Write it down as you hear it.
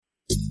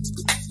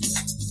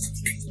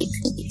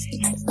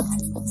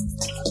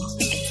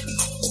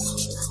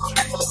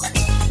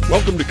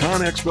Welcome to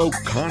ConExpo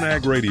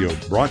ConAg Radio,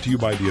 brought to you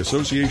by the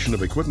Association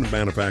of Equipment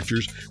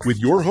Manufacturers with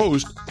your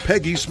host,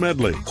 Peggy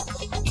Smedley.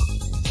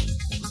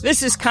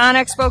 This is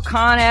ConExpo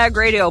ConAg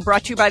Radio,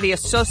 brought to you by the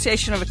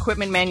Association of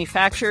Equipment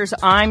Manufacturers.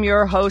 I'm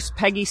your host,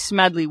 Peggy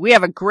Smedley. We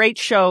have a great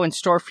show in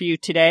store for you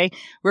today.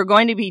 We're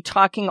going to be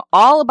talking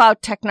all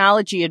about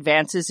technology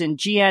advances in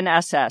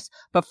GNSS.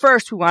 But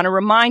first, we want to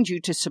remind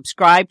you to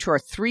subscribe to our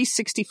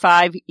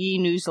 365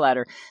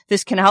 e-newsletter.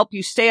 This can help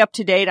you stay up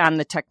to date on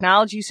the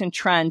technologies and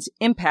trends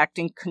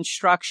impacting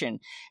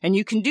construction. And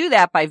you can do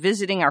that by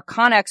visiting our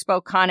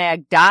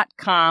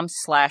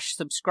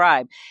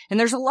ConExpoConAg.com/subscribe. And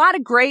there's a lot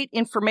of great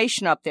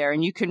information up there,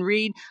 and you can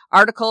read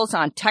articles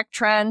on tech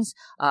trends,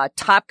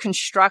 top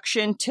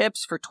construction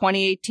tips for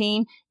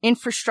 2018,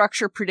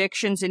 infrastructure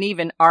predictions, and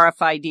even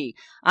RFID.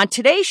 On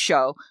today's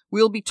show,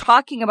 we'll be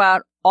talking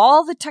about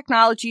all the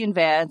technology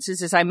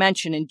advances, as I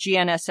mentioned, in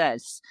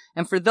GNSS.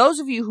 And for those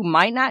of you who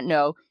might not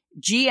know,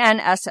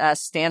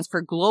 GNSS stands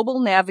for Global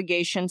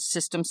Navigation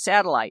System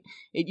Satellite.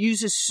 It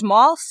uses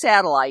small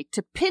satellite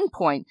to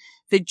pinpoint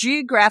the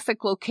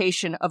geographic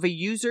location of a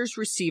user's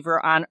receiver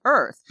on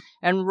Earth.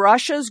 And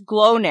Russia's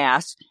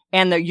GLONASS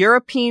and the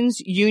European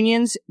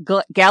Union's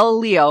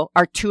Galileo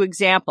are two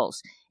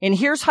examples. And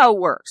here's how it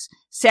works.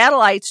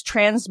 Satellites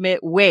transmit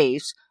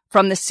waves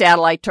from the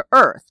satellite to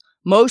Earth.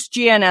 Most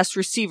GNSS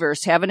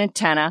receivers have an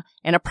antenna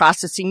and a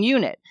processing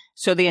unit.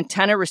 So the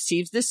antenna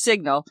receives the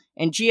signal,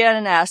 and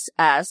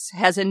GNSS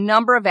has a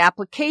number of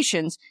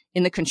applications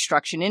in the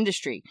construction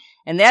industry.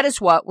 And that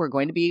is what we're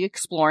going to be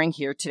exploring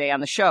here today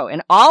on the show.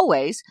 And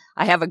always,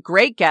 I have a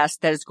great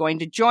guest that is going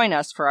to join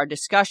us for our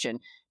discussion.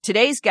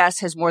 Today's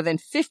guest has more than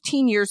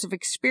 15 years of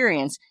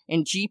experience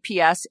in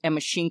GPS and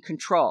machine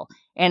control,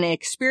 and an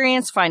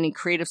experience finding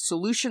creative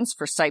solutions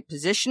for site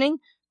positioning,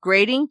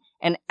 grading,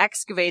 and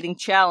excavating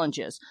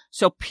challenges.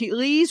 So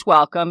please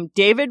welcome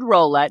David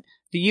Rolett,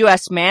 the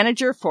U.S.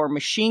 Manager for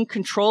Machine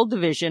Control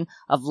Division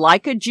of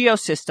Leica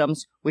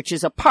Geosystems, which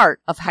is a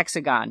part of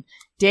Hexagon.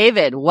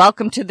 David,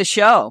 welcome to the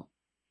show.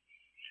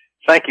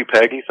 Thank you,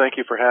 Peggy. Thank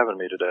you for having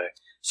me today.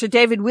 So,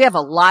 David, we have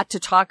a lot to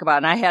talk about,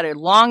 and I had a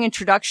long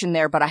introduction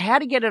there, but I had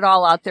to get it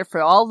all out there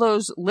for all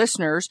those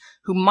listeners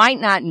who might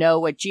not know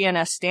what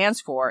GNSS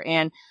stands for.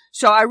 And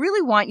so I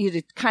really want you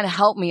to kind of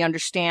help me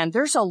understand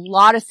there's a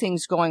lot of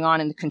things going on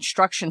in the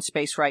construction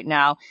space right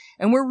now,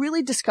 and we're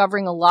really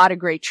discovering a lot of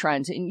great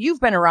trends. And you've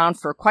been around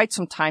for quite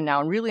some time now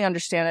and really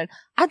understand it.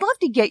 I'd love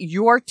to get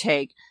your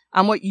take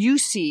on what you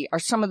see are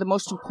some of the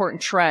most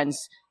important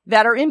trends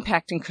that are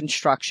impacting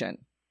construction.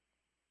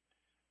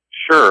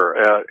 Sure.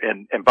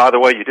 And by the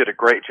way, you did a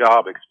great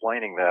job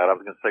explaining that. I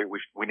was going to say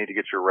we need to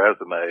get your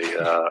resume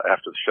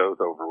after the show's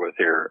over with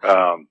here.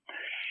 There's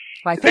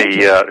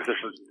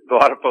a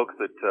lot of folks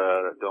that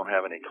don't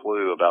have any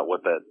clue about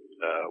what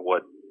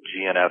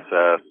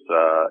GNSS,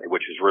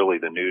 which is really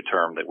the new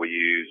term that we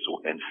use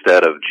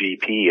instead of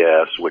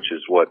GPS, which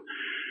is what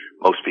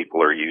most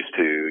people are used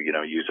to,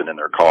 using in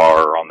their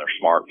car or on their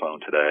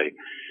smartphone today.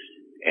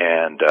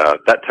 And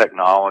that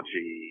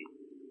technology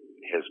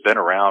has been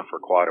around for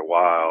quite a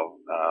while.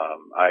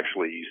 I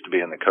actually used to be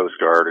in the Coast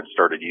Guard and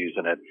started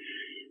using it,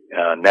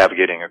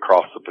 navigating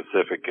across the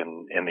Pacific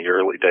in the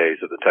early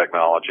days of the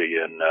technology,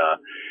 and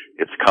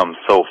it's come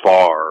so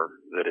far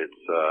that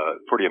it's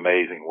pretty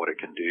amazing what it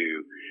can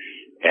do.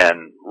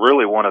 And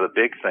really one of the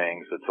big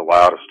things that's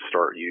allowed us to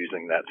start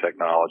using that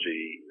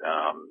technology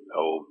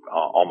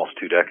almost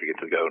 2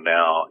 decades ago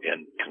now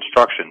in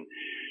construction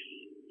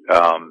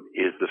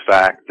is the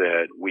fact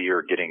that we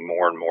are getting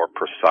more and more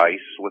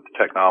precise with the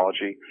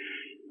technology.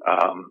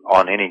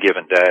 On any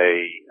given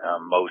day,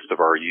 most of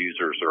our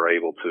users are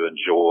able to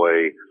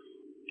enjoy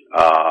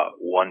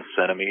 1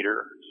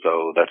 centimeter,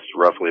 so that's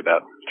roughly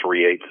about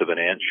 3/8 of an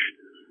inch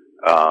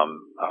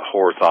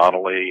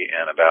horizontally,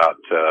 and about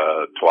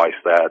twice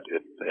that,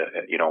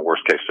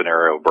 worst case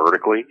scenario,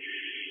 vertically,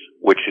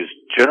 which is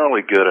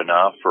generally good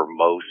enough for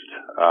most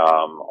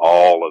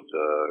all of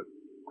the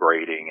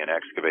grading and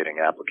excavating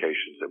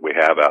applications that we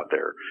have out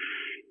there.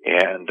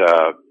 And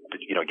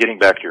getting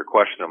back to your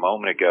question a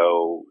moment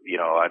ago,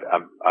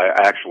 I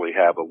actually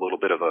have a little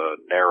bit of a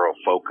narrow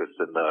focus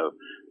in the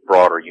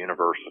broader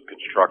universe of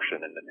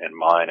construction, and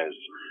mine is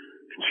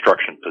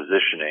construction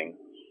positioning.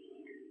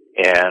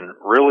 And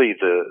really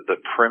the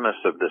premise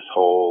of this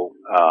whole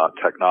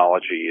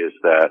technology is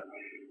that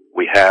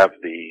we have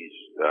these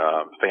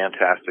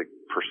fantastic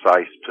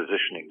precise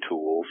positioning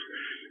tools,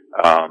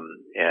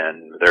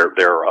 and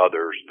there are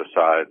others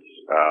besides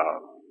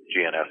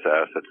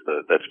GNSS.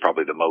 That's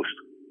probably the most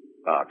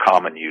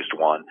common used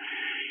one.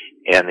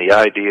 And the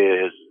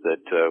idea is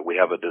that we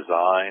have a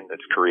design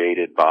that's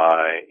created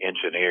by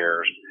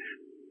engineers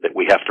that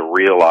we have to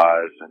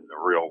realize in the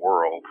real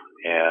world.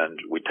 And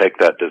we take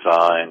that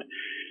design,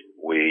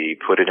 we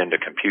put it into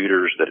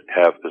computers that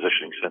have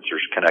positioning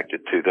sensors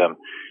connected to them,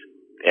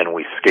 and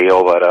we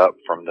scale that up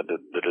from the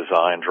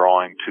design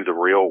drawing to the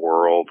real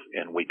world,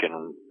 and we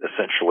can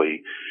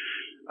essentially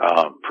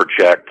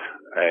project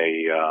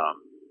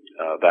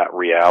that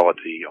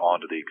reality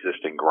onto the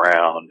existing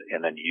ground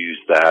and then use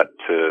that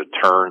to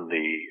turn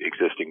the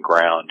existing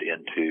ground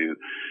into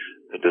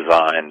the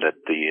design that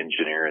the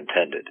engineer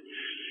intended.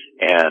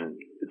 And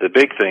the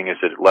big thing is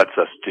that it lets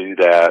us do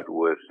that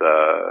with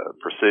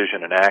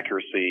precision and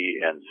accuracy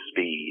and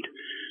speed.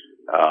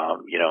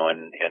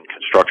 In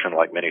construction,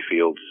 like many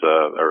fields,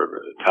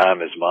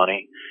 time is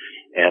money,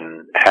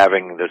 and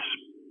having this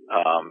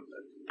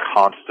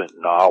constant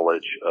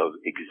knowledge of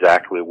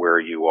exactly where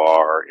you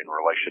are in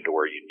relation to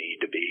where you need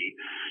to be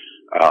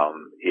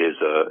is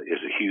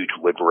a huge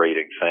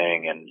liberating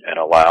thing, and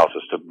allows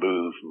us to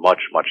move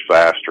much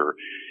faster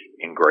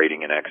in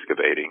grading and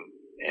excavating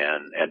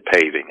and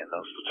paving and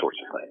those sorts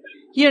of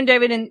things.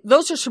 David, and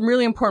those are some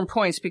really important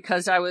points,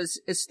 because I was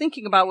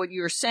thinking about what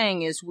you were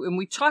saying is when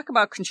we talk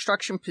about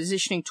construction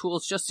positioning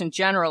tools just in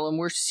general, and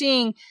we're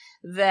seeing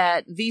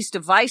that these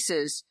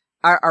devices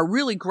are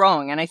really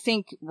growing. And I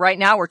think right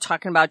now we're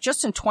talking about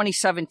just in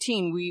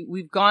 2017,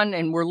 we've gone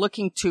and we're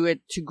looking to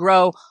it to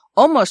grow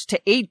almost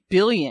to 8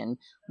 billion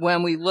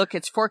when we look,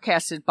 it's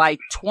forecasted by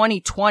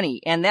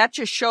 2020. And that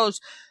just shows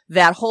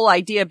that whole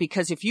idea,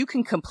 because if you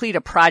can complete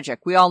a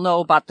project, we all know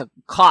about the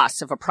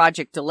costs of a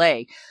project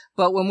delay.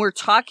 But when we're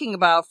talking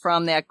about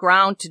from that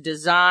ground to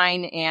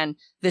design and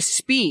the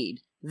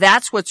speed,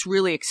 that's what's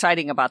really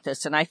exciting about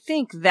this. And I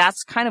think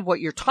that's kind of what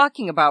you're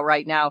talking about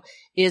right now,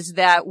 is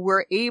that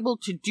we're able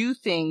to do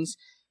things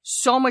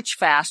so much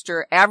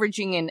faster,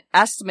 averaging an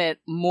estimate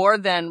more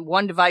than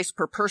one device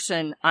per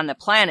person on the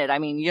planet. I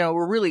mean,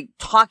 we're really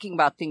talking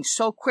about things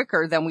so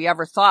quicker than we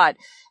ever thought.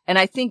 And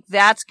I think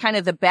that's kind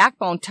of the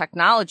backbone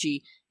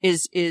technology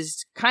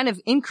is kind of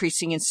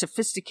increasing in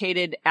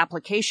sophisticated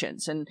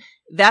applications. And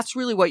that's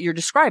really what you're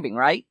describing,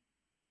 right?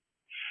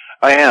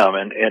 I am.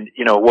 And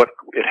what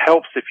it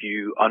helps if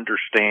you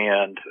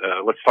understand,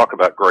 let's talk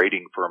about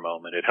grading for a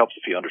moment. It helps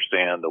if you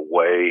understand the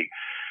way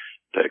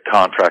that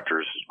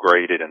contractors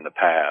graded in the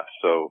past.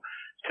 So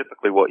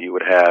typically what you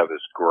would have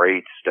is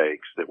grade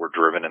stakes that were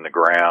driven in the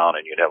ground,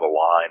 and you'd have a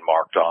line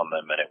marked on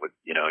them, and it would,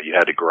 you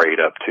had to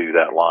grade up to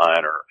that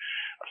line or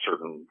a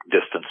certain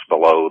distance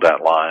below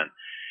that line.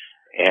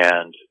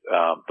 And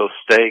those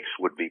stakes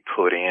would be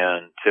put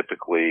in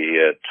typically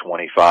at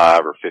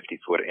 25 or 50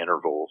 foot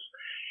intervals.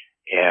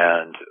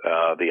 And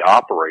the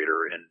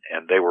operator,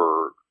 and they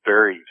were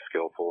very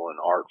skillful and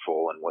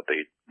artful in what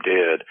they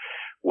did,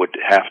 would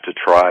have to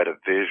try to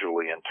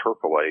visually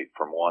interpolate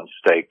from one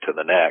stake to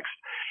the next.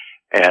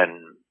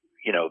 And,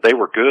 they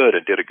were good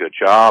and did a good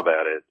job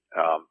at it,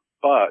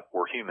 but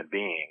we're human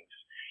beings.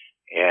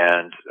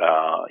 And,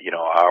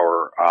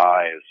 our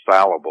eye is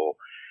fallible.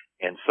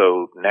 And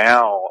so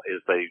now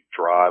as they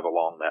drive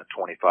along that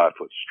 25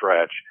 foot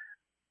stretch,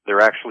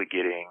 they're actually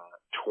getting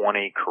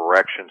 20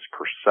 corrections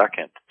per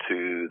second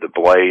to the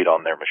blade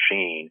on their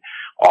machine,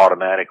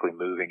 automatically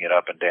moving it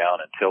up and down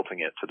and tilting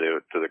it to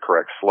the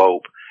correct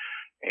slope,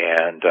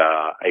 and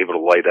able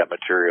to lay that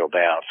material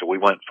down. So we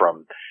went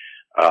from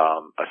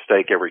a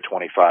stake every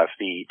 25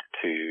 feet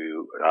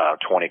to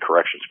 20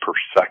 corrections per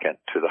second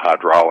to the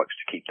hydraulics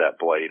to keep that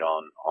blade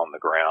on the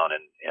ground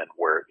and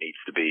where it needs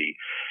to be,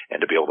 and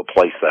to be able to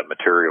place that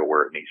material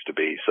where it needs to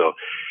be. So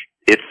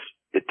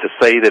to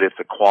say that it's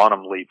a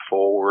quantum leap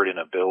forward in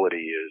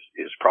ability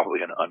is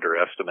probably an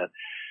underestimate.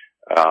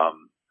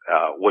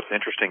 What's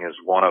interesting is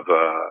one of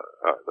the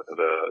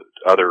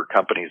other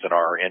companies in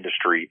our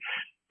industry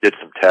did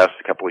some tests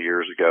a couple of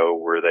years ago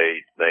where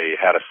they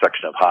had a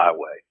section of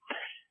highway,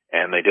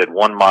 and they did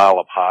 1 mile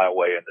of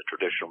highway in the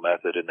traditional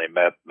method, and they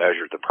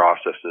measured the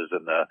processes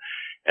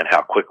and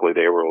how quickly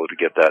they were able to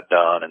get that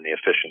done, and the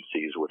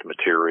efficiencies with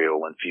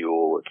material and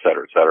fuel, et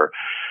cetera, et cetera.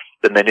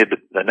 Then they did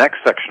the next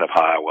section of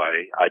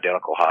highway,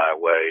 identical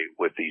highway,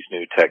 with these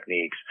new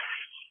techniques,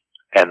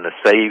 and the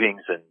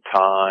savings in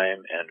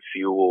time and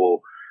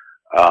fuel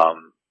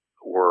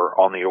were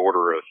on the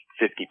order of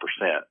 50%.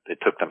 It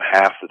took them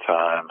half the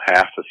time,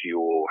 half the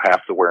fuel,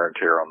 half the wear and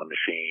tear on the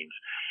machines.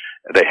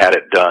 They had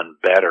it done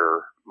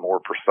better, more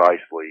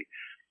precisely,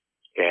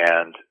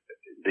 and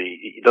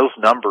those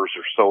numbers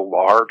are so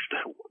large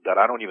that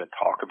I don't even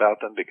talk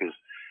about them, because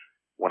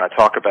when I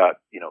talk about,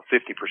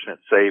 50%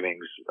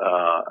 savings,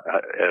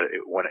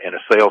 when in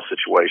a sales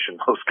situation,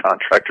 most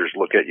contractors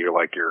look at you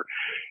like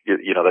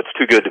that's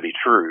too good to be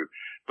true.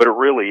 But it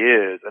really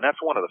is. And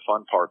that's one of the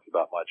fun parts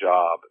about my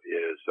job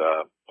is,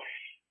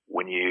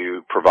 when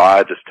you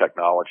provide this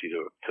technology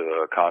to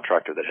a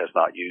contractor that has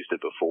not used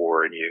it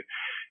before, and you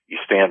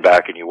stand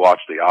back and you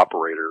watch the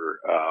operator,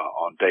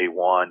 on day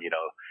one,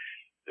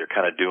 they're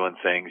kind of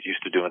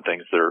used to doing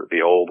things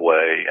the old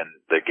way, and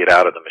they get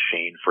out of the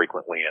machine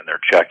frequently, and they're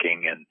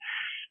checking, and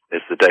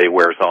as the day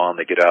wears on,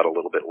 they get out a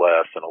little bit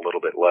less and a little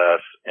bit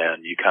less,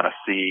 and you kind of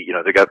see,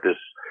 they got this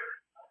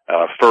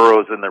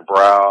furrows in their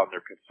brow, and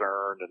they're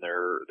concerned, and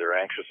they're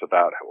anxious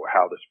about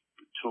how this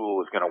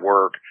tool is going to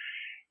work,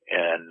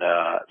 and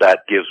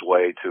that gives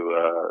way to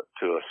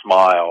a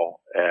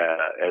smile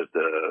as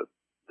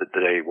the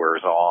day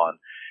wears on.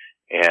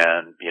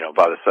 And,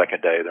 by the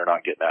second day, they're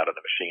not getting out of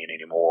the machine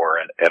anymore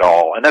at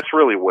all. And that's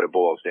really what it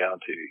boils down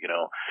to.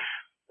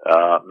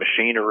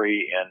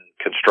 Machinery and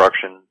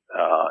construction,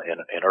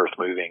 and earth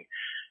moving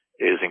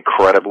is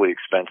incredibly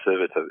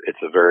expensive.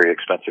 It's a very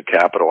expensive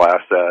capital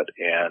asset.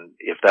 And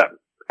if that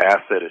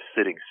asset is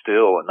sitting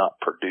still and not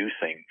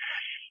producing,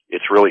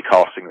 it's really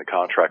costing the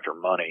contractor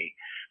money.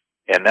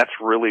 And that's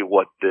really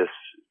what this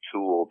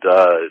tool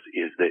does,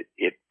 is that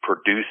it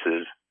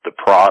produces the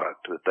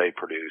product that they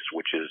produce,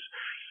 which is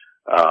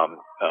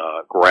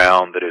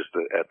ground that is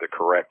at the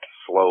correct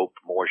slope,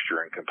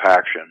 moisture, and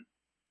compaction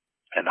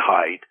and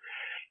height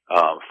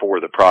for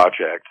the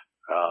project,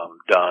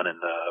 done in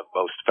the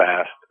most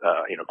fast,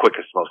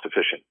 quickest, most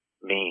efficient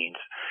means.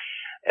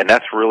 And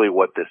that's really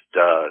what this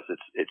does.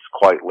 It's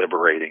quite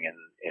liberating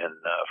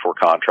for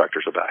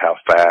contractors about how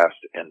fast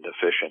and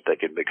efficient they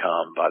can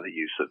become by the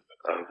use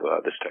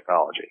of this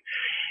technology.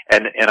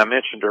 And I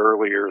mentioned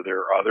earlier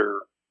there are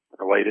other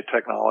related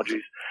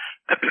technologies.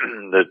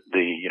 the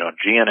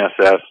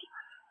GNSS,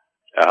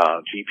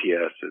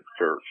 GPS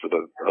for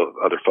the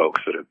other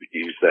folks that have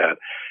used that,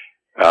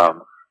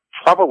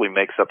 probably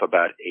makes up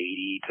about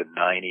 80 to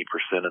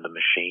 90% of the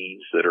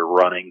machines that are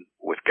running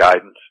with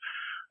guidance.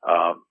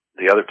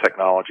 The other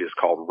technology is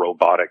called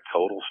robotic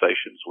total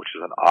stations, which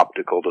is an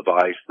optical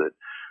device that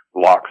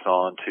locks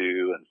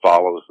onto and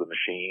follows the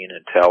machine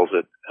and tells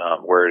it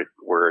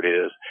where it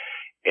is.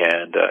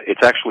 And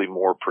it's actually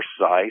more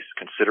precise,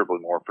 considerably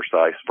more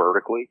precise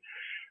vertically.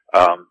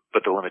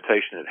 But the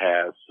limitation it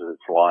has is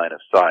its line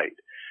of sight.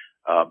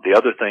 The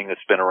other thing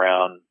that's been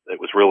around that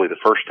was really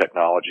the first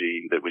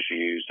technology that was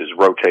used is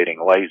rotating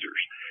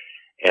lasers.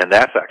 And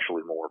that's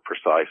actually more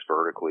precise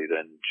vertically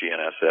than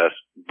GNSS,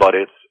 but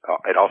it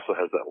also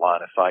has that line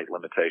of sight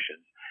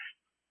limitations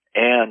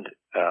and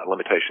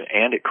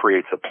it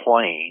creates a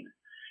plane.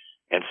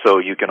 And so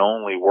you can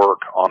only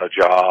work on a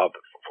job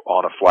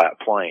on a flat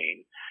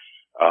plane,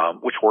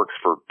 which works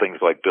for things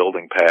like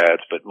building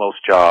pads, but most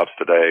jobs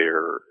today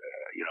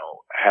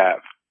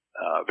have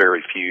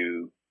very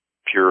few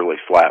purely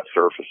flat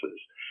surfaces.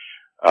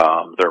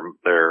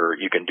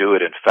 You can do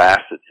it in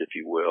facets, if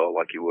you will,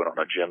 like you would on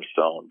a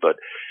gemstone, but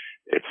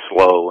it's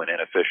slow and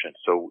inefficient.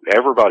 So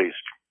everybody's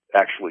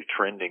actually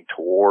trending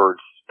towards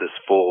this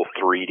full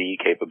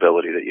 3D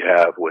capability that you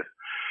have with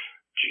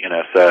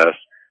GNSS.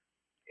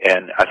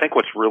 And I think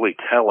what's really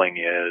telling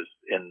is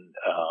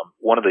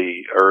one of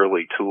the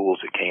early tools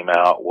that came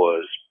out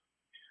was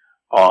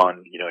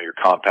on, your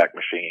compact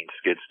machines,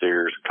 skid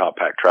steers, and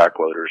compact track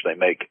loaders. They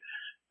make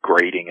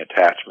grading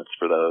attachments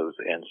for those.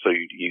 And so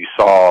you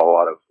saw a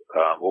lot of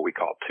what we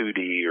call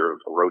 2D or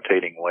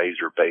rotating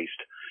laser-based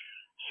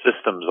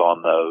systems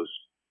on those.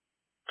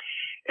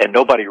 And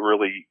nobody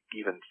really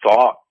even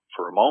thought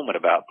for a moment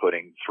about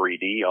putting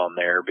 3D on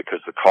there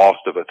because the cost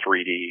of a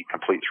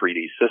complete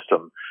 3D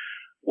system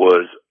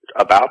was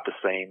about the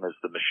same as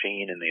the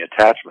machine and the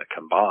attachment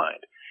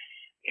combined.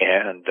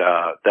 And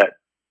that,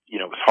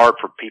 it was hard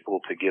for people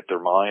to get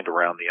their mind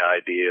around the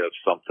idea of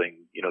something,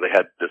 they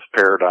had this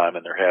paradigm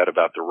in their head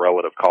about the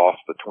relative cost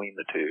between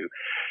the two.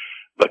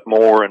 But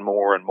more and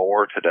more and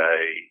more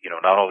today,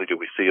 not only do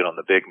we see it on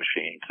the big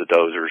machines, the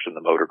dozers and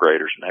the motor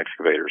graders and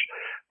excavators,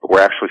 but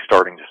we're actually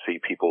starting to see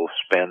people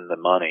spend the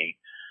money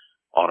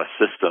on a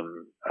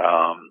system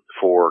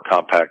for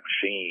compact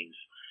machines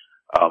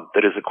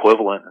that is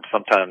equivalent and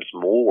sometimes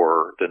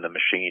more than the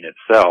machine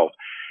itself.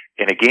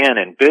 And again,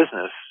 in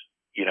business,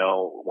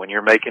 when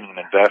you're making an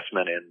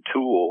investment in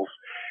tools,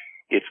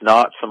 it's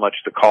not so much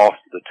the cost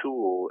of the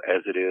tool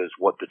as it is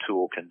what the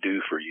tool can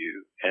do for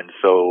you. And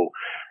so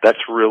that's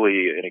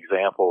really an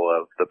example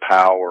of the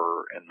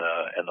power and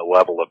the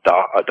level of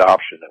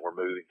adoption that we're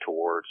moving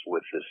towards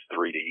with this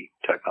 3D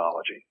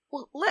technology.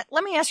 Well,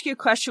 let me ask you a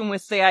question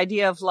with the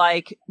idea of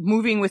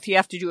moving with, you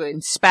have to do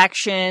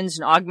inspections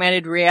and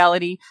augmented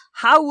reality.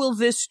 How will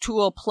this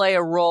tool play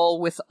a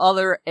role with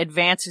other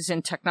advances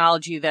in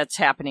technology that's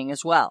happening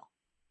as well?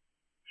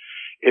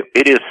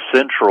 It is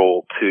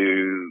central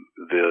to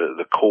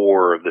the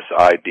core of this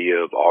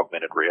idea of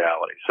augmented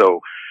reality.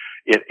 So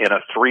in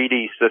a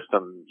 3D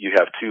system, you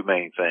have two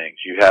main things.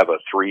 You have a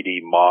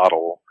 3D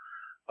model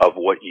of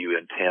what you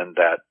intend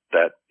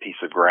that piece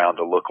of ground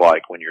to look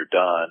like when you're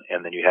done.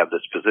 And then you have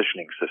this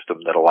positioning system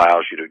that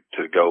allows you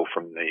to go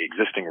from the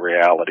existing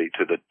reality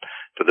to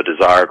the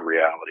desired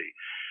reality.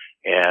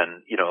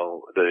 And,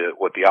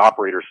 what the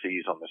operator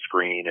sees on the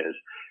screen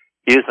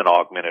is an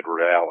augmented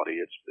reality.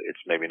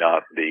 It's maybe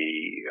not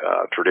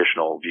the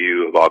traditional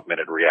view of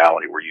augmented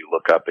reality where you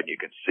look up and you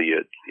can see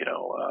it,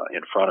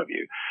 in front of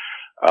you.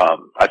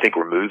 I think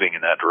we're moving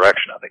in that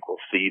direction. I think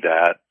we'll see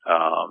that,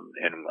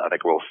 and I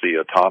think we'll see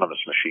autonomous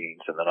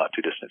machines in the not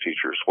too distant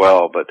future as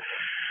well. But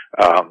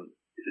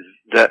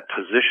that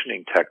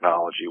positioning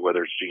technology,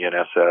 whether it's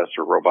GNSS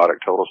or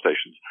robotic total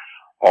stations,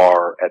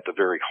 are at the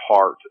very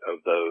heart of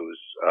those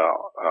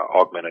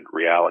augmented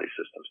reality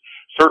systems.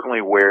 Certainly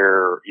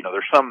where,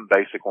 there's some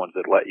basic ones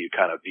that let you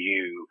kind of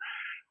view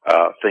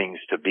things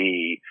to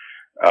be.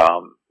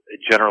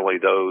 Generally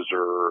those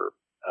are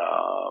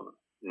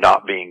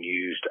not being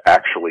used to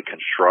actually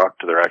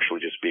construct. They're actually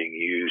just being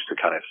used to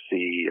kind of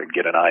see and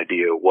get an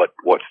idea of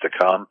what's to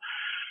come.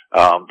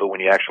 But when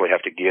you actually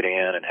have to get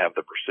in and have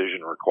the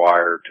precision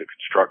required to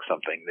construct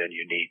something, then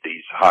you need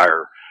these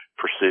higher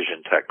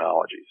precision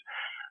technologies.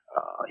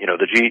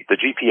 The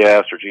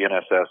GPS or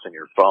GNSS in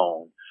your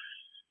phone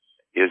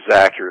is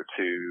accurate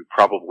to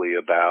probably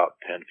about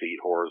 10 feet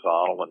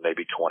horizontal and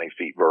maybe 20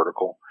 feet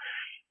vertical.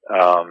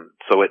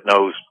 So it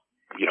knows,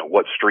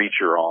 what street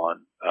you're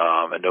on,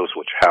 and knows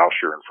which house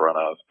you're in front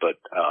of, but,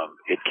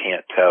 it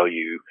can't tell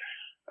you,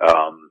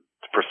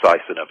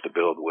 precise enough to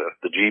build with.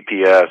 The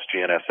GPS,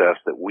 GNSS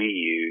that we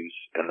use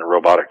and the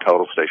robotic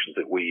total stations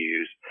that we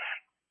use,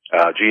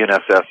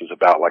 GNSS is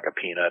about like a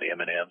peanut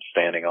M&M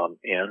standing on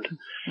end,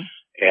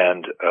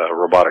 and a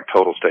robotic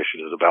total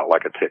station is about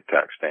like a Tic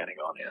Tac standing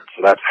on end.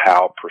 So that's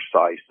how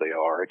precise they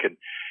are. It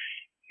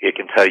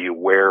can tell you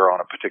where on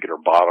a particular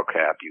bottle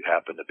cap you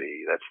happen to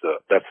be.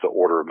 That's the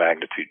order of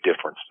magnitude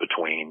difference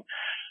between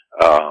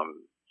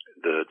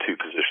the two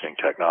positioning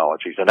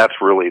technologies, and that's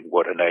really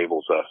what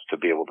enables us to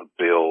be able to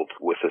build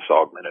with this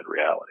augmented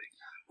reality.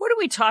 What do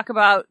we talk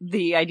about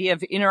the idea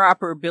of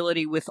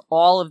interoperability with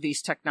all of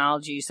these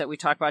technologies that we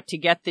talk about to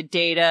get the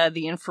data,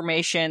 the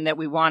information that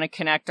we want to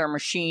connect our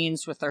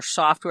machines with our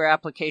software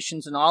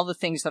applications and all the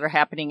things that are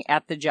happening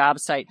at the job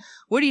site?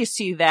 What do you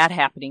see that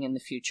happening in the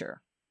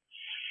future?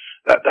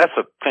 That's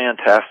a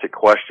fantastic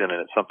question,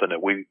 and it's something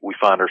that we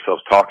find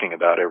ourselves talking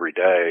about every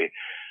day.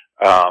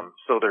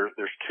 So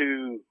there's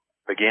two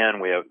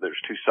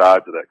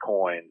sides of that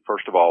coin.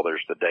 First of all,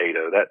 there's the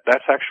data.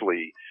 That's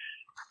actually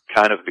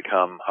kind of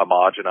become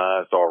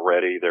homogenized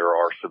already. There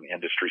are some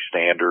industry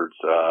standards,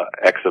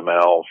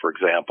 XML, for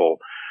example,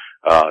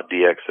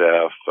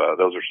 DXF.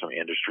 Those are some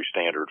industry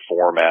standard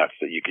formats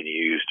that you can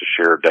use to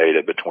share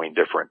data between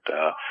different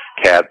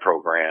CAD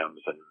programs,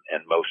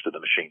 and most of the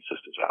machine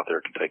systems out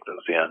there can take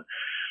those in,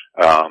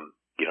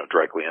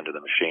 directly into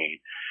the machine.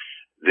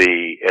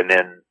 And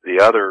then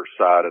the other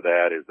side of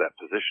that is that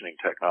positioning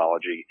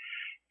technology,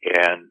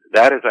 and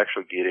that is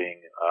actually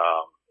getting,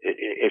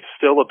 it's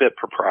still a bit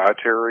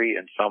proprietary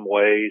in some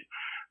ways,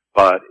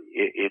 but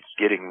it's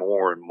getting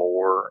more and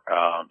more,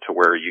 to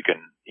where you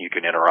can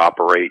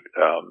interoperate,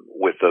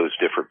 with those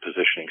different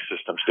positioning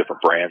systems,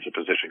 different brands of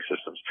positioning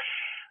systems.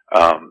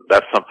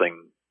 That's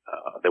something,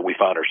 that we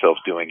find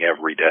ourselves doing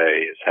every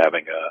day, is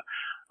having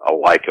a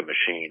Leica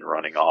machine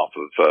running off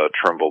of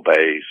Trimble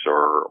base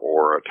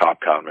or a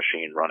Topcon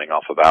machine running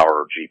off of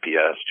our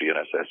GPS,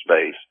 GNSS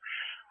base.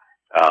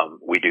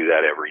 We do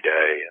that every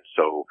day. And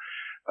so,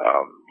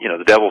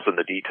 the devil's in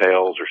the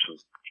details. There's some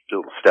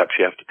little steps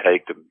you have to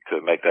take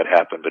to make that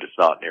happen, but it's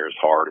not near as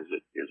hard as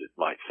it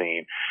might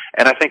seem.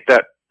 And I think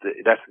that's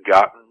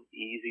gotten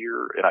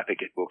easier, and I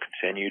think it will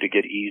continue to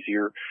get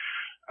easier.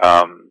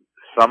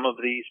 Some of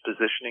these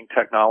positioning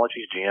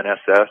technologies,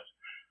 GNSS,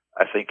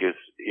 I think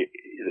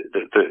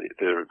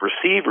the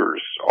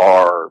receivers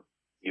are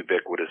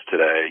ubiquitous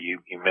today. You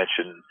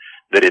mentioned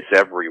that it's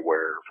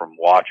everywhere, from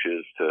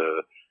watches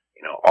to,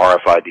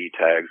 RFID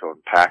tags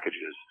on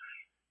packages,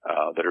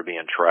 that are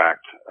being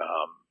tracked.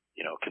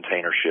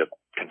 Container ship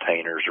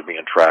containers are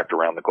being tracked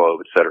around the globe,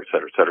 et cetera, et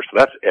cetera, et cetera. So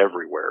that's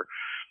everywhere.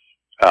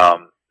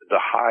 The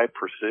high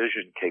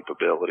precision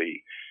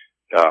capability,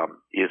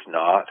 is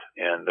not,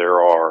 and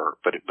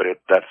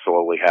that's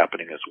slowly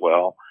happening as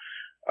well.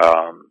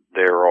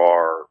 There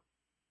are,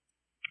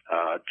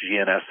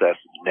 GNSS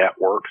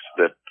networks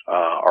that,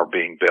 are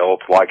being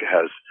built. Leica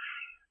has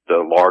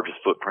the largest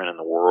footprint in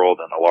the world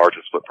and the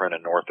largest footprint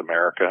in North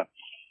America.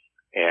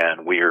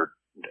 And we're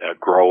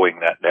growing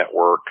that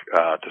network,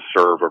 to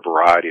serve a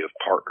variety of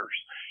partners.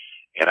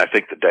 And I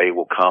think the day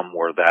will come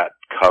where that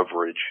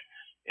coverage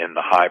and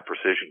the high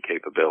precision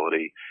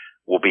capability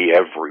will be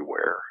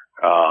everywhere.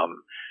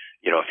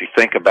 If you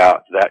think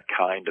about that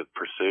kind of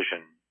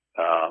precision,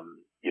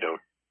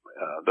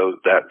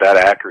 that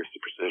accuracy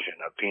precision,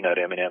 a peanut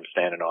M&M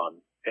standing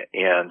on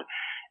end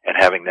and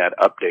having that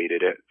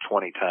updated at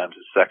 20 times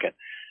a second,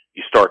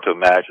 you start to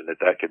imagine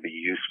that could be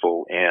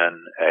useful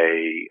in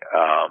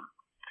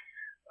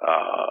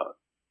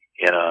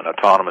an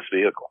autonomous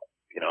vehicle,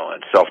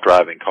 and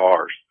self-driving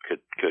cars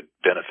could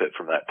benefit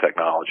from that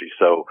technology.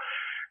 So,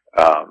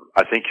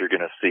 I think you're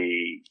going to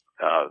see,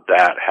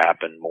 that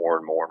happen more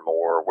and more and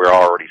more. We're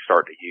already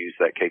starting to use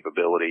that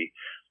capability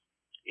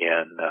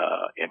in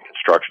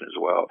construction as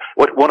well.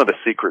 One of the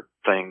secret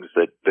things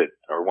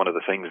or one of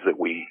the things that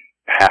we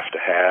have to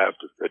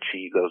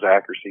achieve those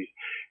accuracies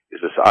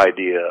is this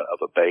idea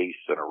of a base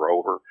and a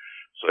rover.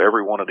 So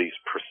every one of these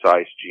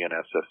precise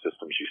GNSS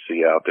systems you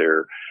see out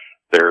there,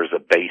 there's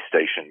a base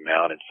station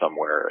mounted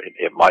somewhere.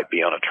 It might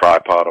be on a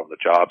tripod on the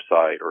job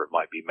site, or it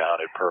might be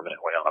mounted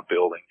permanently on a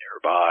building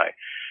nearby.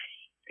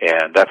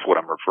 And that's what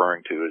I'm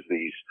referring to as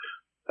these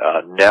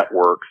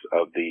networks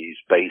of these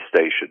base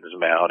stations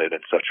mounted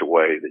in such a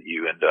way that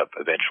you end up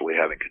eventually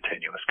having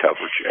continuous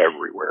coverage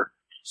everywhere.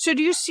 So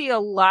do you see a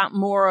lot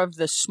more of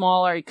the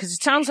smaller, because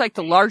it sounds like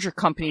the larger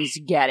companies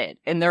get it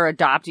and they're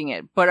adopting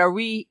it, but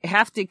we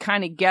have to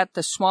kind of get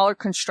the smaller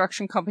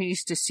construction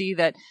companies to see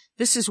that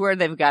this is where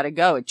they've got to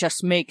go? It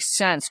just makes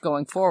sense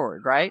going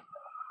forward, right?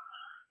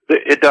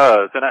 It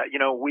does, and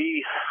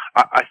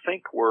I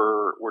think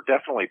we're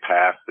definitely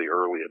past the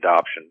early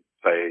adoption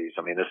phase.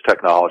 I mean, this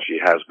technology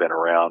has been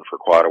around for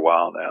quite a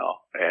while now,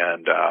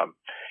 and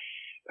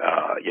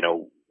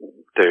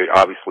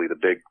obviously the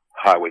big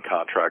highway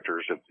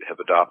contractors have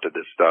adopted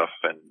this stuff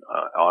and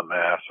en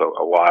masse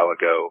a while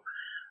ago.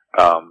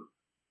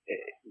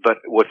 But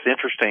what's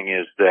interesting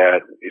is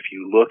that if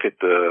you look at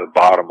the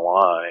bottom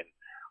line,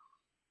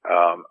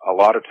 a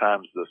lot of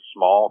times the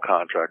small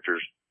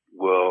contractors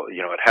will,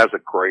 it has a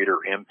greater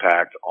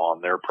impact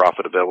on their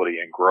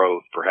profitability and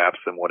growth perhaps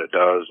than what it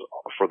does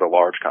for the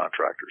large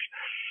contractors.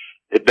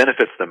 It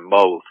benefits them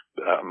both,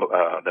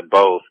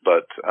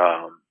 but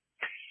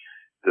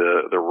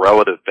the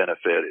relative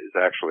benefit is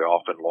actually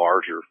often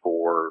larger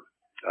for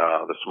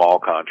the small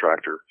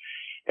contractor.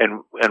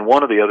 And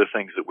one of the other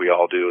things that we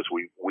all do is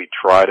we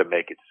try to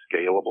make it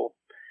scalable.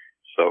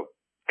 So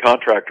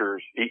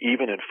contractors,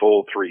 even in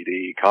full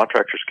 3D,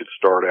 contractors could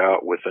start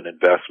out with an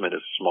investment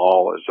as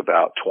small as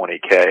about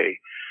 $20K.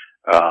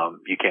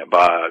 You can't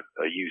buy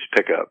a used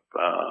pickup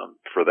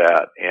for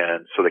that.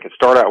 And so they can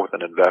start out with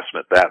an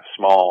investment that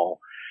small,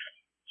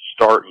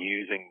 start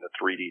using the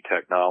 3D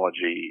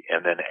technology,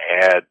 and then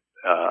add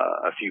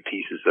a few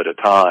pieces at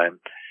a time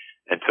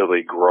until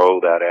they grow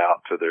that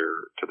out to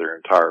their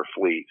entire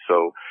fleet.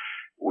 So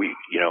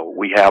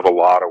we have a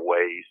lot of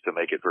ways to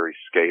make it very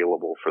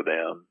scalable for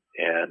them.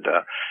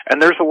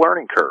 And there's a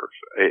learning curve.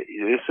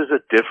 This is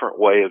a different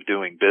way of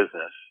doing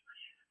business.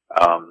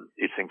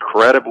 It's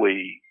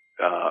incredibly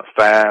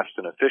fast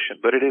and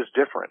efficient, but it is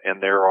different.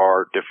 And there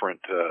are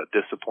different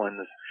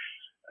disciplines,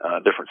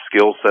 different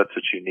skill sets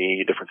that you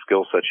need, different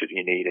skill sets that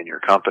you need in your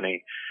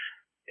company.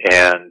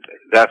 And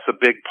that's a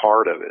big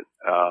part of it.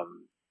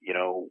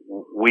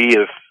 We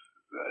have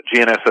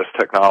GNSS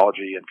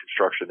technology and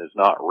construction has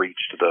not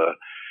reached the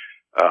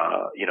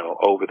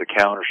over the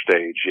counter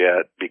stage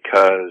yet,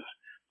 because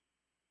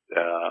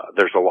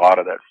there's a lot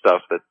of that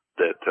stuff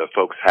that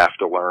folks have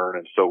to learn.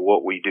 And so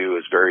what we do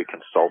is very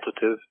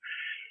consultative.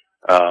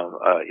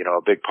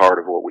 A big part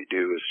of what we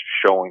do is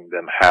showing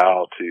them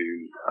how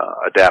to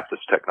adapt this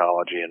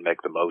technology and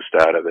make the most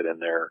out of it in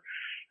their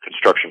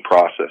construction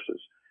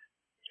processes.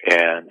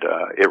 And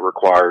it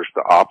requires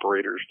the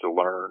operators to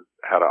learn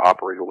how to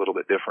operate a little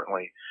bit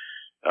differently,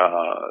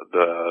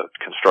 the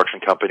construction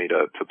company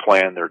to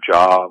plan their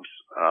jobs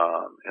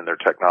and their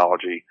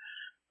technology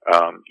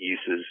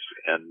uses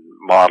and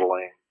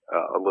modeling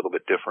a little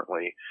bit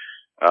differently.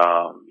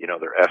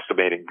 They're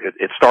estimating.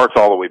 It starts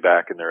all the way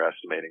back in their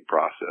estimating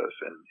process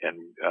and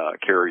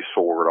carries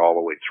forward all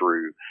the way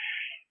through.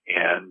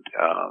 And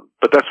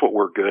but that's what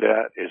we're good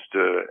at, is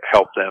to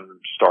help them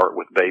start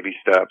with baby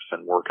steps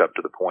and work up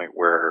to the point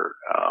where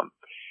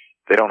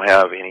they don't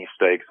have any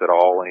stakes at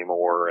all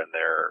anymore, and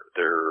they're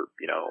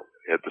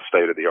at the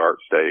state of the art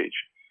stage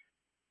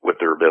with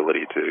their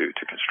ability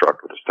to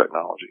construct with this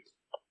technology.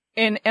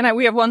 And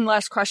we have one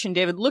last question,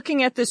 David.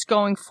 Looking at this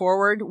going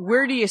forward,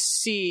 where do you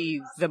see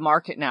the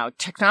market now?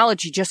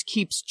 Technology just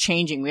keeps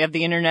changing. We have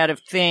the Internet of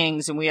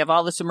Things, and we have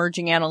all this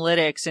emerging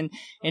analytics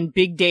and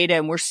big data,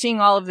 and we're seeing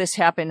all of this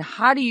happen.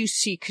 How do you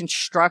see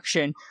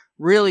construction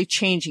really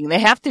changing? They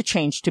have to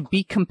change to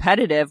be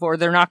competitive, or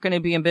they're not going to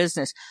be in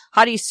business.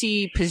 How do you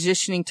see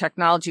positioning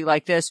technology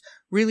like this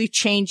really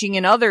changing,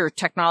 and other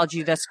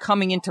technology that's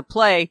coming into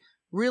play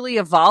really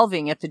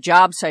evolving at the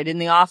job site, in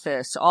the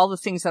office, all the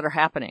things that are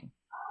happening?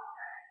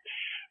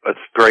 That's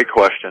a great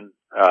question.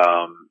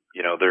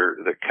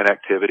 The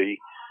connectivity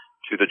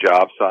to the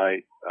job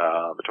site,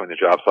 between the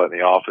job site and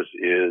the office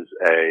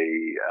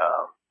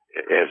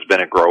has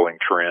been a growing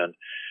trend.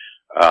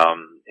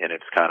 And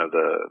it's kind of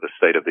the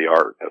state of the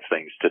art of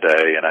things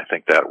today. And I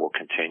think that will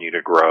continue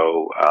to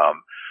grow.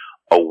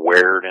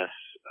 Awareness,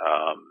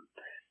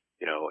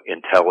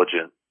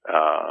 intelligent,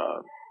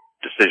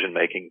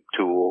 decision-making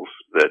tools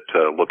that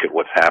look at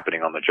what's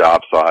happening on the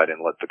job site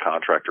and let the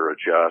contractor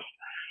adjust.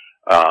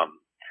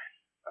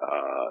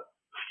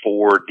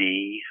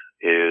 4D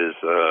is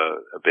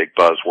a big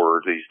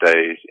buzzword these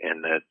days,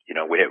 in that,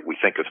 we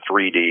think of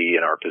 3D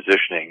in our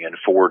positioning, and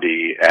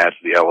 4D adds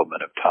the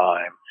element of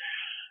time.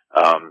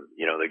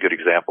 The good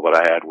example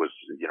that I had was,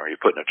 you're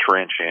putting a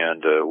trench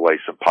in to lay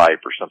some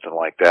pipe or something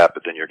like that,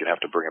 but then you're going to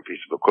have to bring a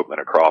piece of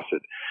equipment across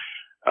it.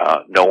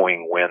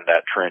 Knowing when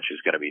that trench is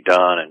going to be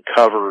done and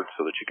covered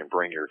so that you can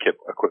bring your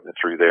equipment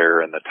through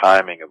there, and the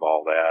timing of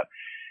all that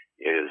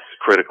is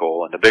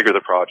critical. And the bigger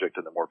the project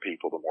and the more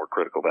people, the more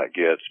critical that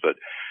gets. But,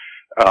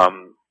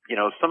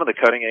 some of the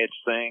cutting edge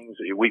things,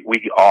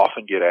 we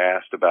often get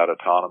asked about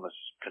autonomous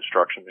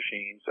construction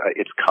machines.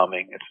 It's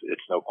coming.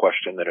 It's no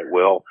question that it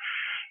will.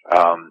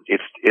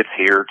 It's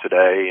here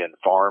today in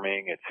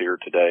farming. It's here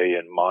today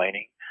in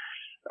mining.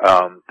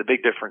 The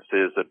big difference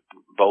is that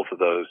both of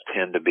those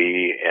tend to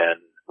be in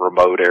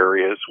remote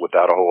areas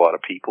without a whole lot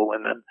of people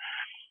in them.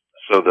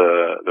 So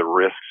the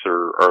risks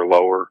are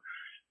lower.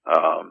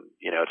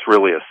 It's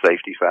really a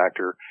safety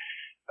factor.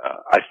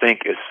 I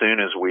think as soon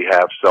as we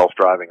have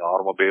self-driving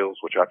automobiles,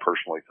 which I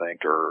personally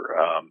think are,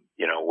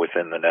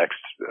 within the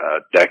next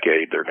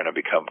decade, they're going to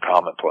become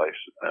commonplace,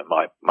 in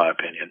my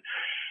opinion.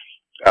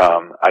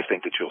 I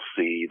think that you'll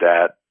see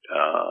that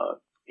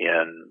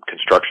in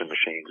construction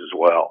machines as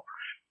well.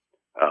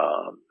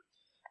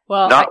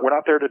 We're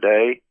not there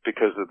today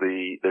because of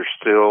there's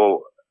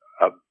still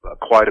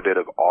quite a bit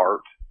of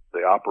art. The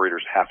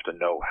operators have to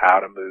know how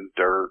to move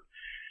dirt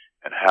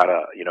and how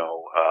to,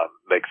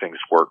 make things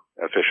work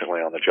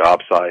efficiently on the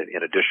job site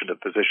in addition to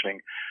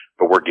positioning,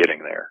 but we're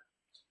getting there.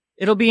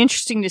 It'll be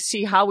interesting to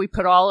see how we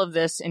put all of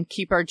this and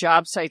keep our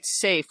job sites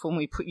safe when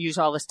we use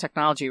all this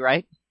technology,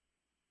 right?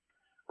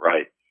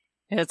 Right.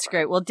 That's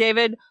great. Well,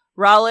 David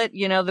Rowlett,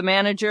 the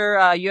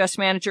manager, U.S.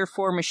 manager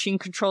for Machine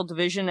Control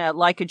Division at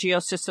Leica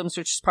Geosystems,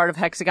 which is part of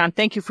Hexagon.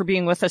 Thank you for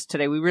being with us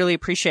today. We really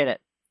appreciate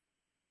it.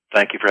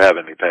 Thank you for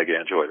having me, Peggy.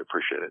 I enjoyed it.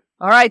 Appreciate it.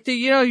 All right.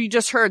 You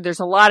just heard there's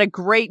a lot of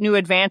great new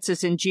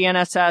advances in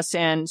GNSS,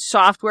 and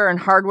software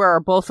and hardware are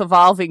both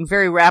evolving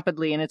very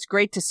rapidly, and it's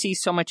great to see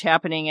so much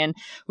happening. And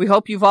we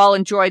hope you've all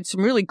enjoyed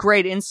some really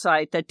great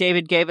insight that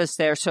David gave us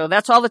there. So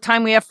that's all the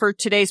time we have for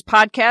today's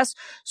podcast.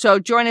 So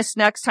join us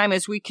next time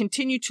as we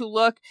continue to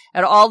look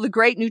at all the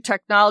great new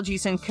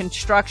technologies in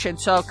construction.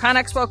 So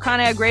ConExpo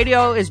ConAg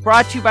Radio is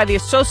brought to you by the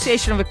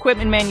Association of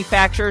Equipment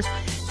Manufacturers.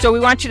 So we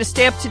want you to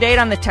stay up to date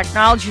on the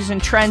technologies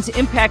and trends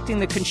impacting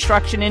the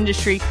construction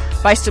industry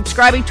by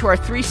subscribing to our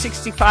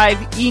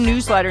 365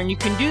 e-newsletter. And you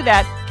can do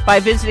that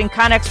by visiting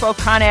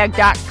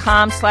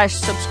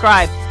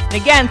ConExpoConAg.com/subscribe. And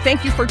again,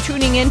 thank you for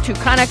tuning in to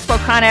ConExpo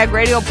ConAg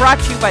Radio, brought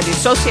to you by the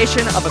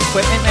Association of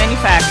Equipment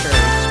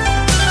Manufacturers.